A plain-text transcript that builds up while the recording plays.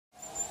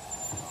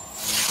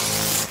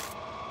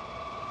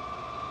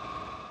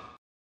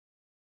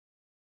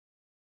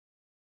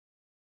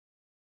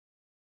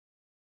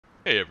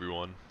Hey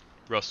everyone,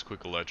 Russ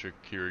Quick Electric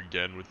here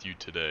again with you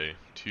today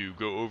to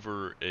go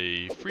over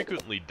a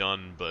frequently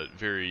done but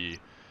very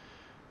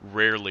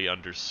rarely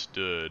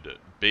understood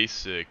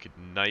basic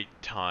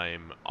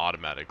nighttime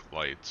automatic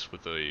lights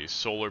with a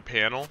solar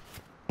panel,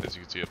 as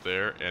you can see up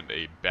there, and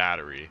a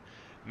battery.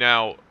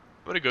 Now, I'm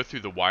going to go through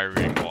the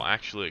wiring while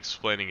actually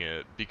explaining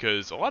it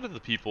because a lot of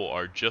the people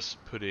are just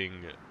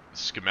putting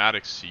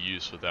schematics to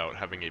use without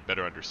having a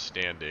better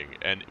understanding,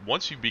 and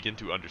once you begin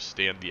to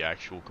understand the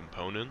actual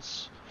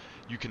components,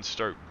 you can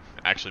start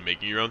actually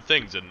making your own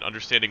things and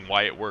understanding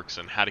why it works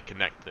and how to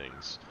connect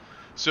things.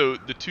 So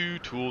the two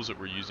tools that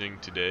we're using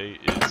today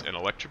is an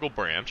electrical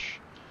branch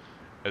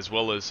as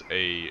well as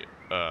a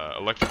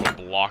electrical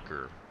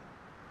blocker.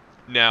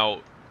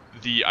 Now,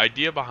 the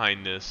idea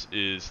behind this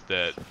is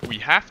that we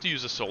have to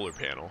use a solar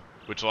panel,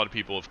 which a lot of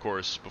people, of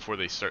course, before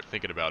they start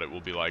thinking about it, will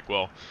be like,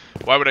 well,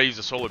 why would I use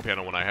a solar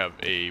panel when I have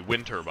a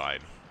wind turbine?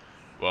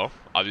 Well,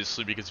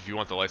 obviously because if you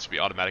want the lights to be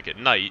automatic at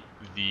night,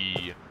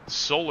 the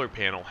solar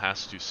panel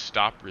has to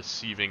stop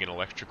receiving an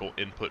electrical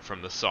input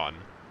from the sun,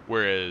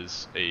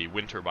 whereas a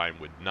wind turbine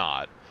would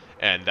not,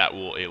 and that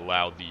will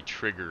allow the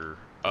trigger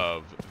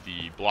of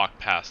the block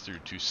pass-through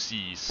to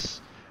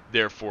cease,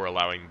 therefore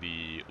allowing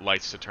the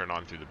lights to turn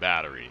on through the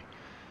battery.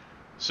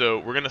 So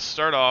we're going to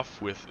start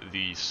off with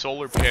the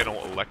solar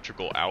panel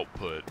electrical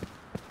output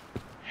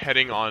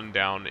heading on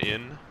down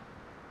in,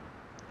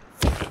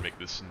 and make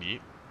this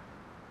neat,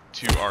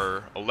 to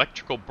our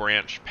electrical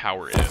branch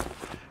power in.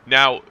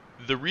 Now,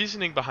 the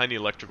reasoning behind the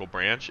electrical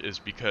branch is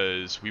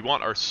because we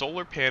want our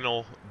solar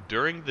panel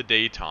during the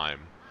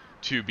daytime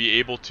to be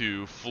able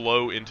to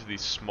flow into the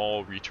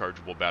small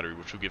rechargeable battery,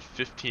 which will give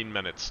 15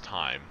 minutes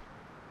time.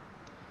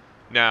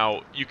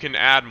 Now, you can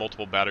add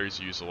multiple batteries,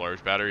 use a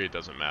large battery, it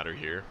doesn't matter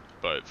here,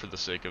 but for the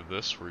sake of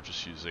this, we're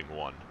just using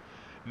one.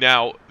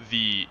 Now,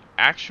 the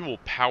actual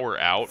power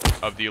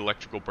out of the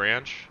electrical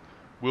branch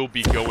will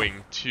be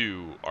going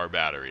to our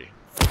battery,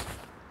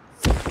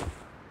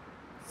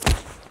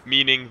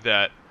 meaning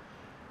that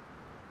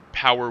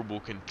power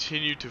will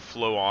continue to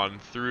flow on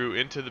through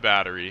into the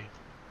battery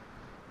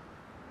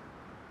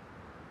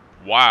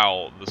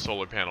while the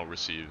solar panel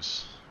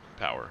receives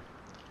power.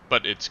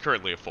 But it's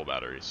currently a full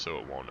battery, so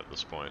it won't at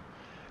this point.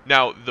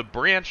 Now, the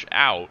branch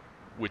out,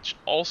 which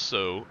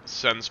also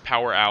sends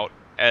power out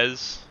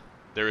as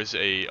there is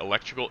a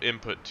electrical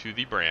input to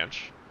the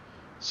branch,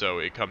 so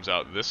it comes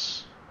out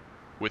this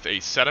with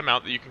a set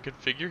amount that you can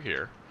configure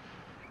here,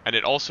 and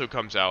it also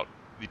comes out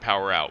the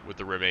power out with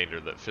the remainder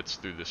that fits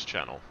through this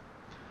channel.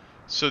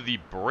 So the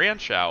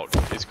branch out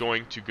is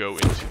going to go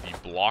into the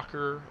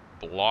blocker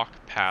block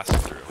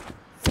pass-through.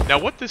 Now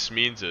what this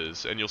means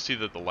is, and you'll see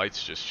that the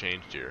lights just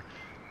changed here,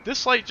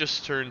 this light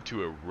just turned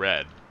to a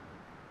red.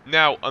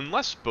 Now,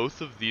 unless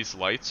both of these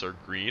lights are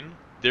green,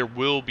 there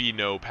will be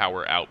no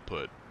power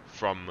output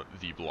from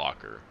the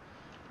blocker.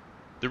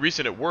 The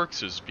reason it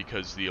works is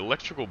because the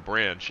electrical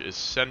branch is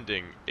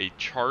sending a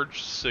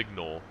charged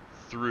signal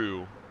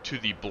through to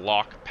the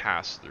block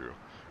pass-through,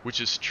 which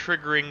is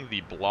triggering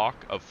the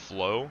block of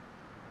flow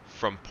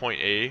from point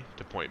A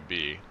to point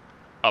B,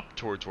 up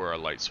towards where our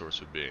light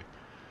source would be.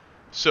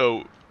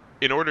 So,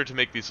 in order to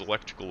make these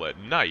electrical at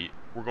night,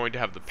 we're going to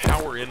have the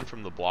power in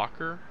from the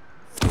blocker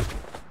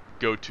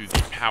go to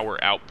the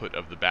power output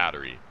of the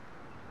battery.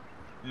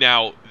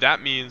 Now,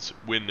 that means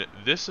when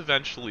this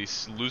eventually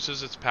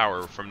loses its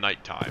power from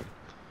nighttime,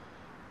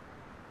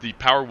 the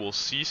power will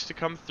cease to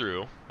come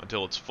through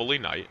until it's fully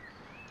night.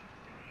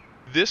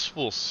 This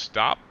will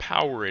stop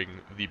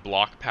powering the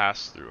block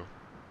pass-through.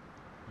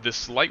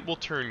 This light will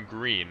turn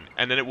green,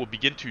 and then it will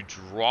begin to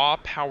draw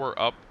power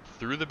up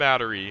through the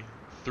battery,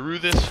 through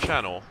this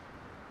channel,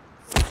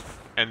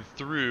 and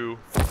through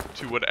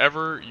to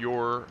whatever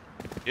your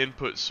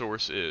input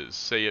source is.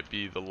 Say it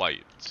be the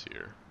lights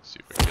here. Let's see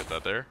if we can get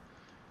that there.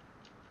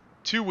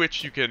 To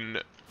which you can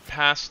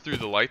pass through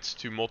the lights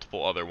to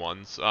multiple other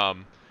ones.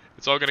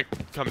 It's all going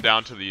to come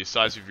down to the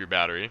size of your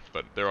battery,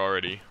 but they're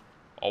already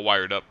all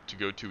wired up to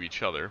go to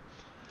each other.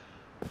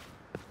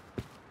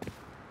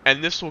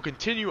 And this will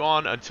continue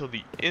on until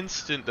the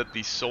instant that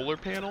the solar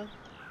panel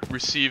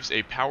receives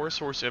a power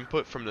source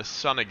input from the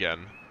sun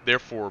again,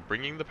 therefore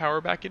bringing the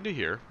power back into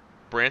here,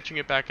 branching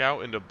it back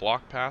out into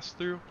block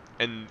pass-through,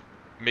 and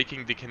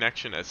making the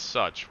connection as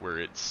such where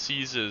it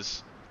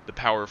seizes the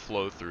power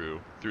flow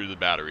through the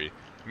battery,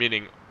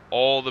 meaning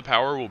all the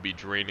power will be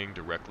draining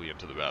directly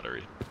into the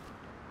battery.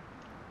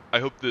 I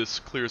hope this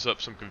clears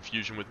up some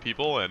confusion with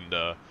people, and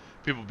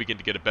people begin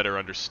to get a better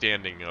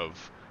understanding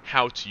of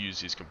how to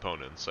use these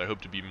components. I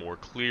hope to be more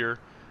clear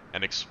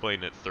and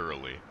explain it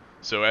thoroughly.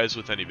 So as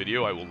with any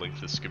video, I will link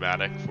the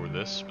schematic for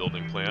this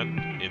building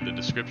plan in the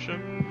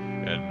description,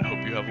 and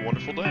hope you have a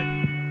wonderful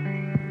day.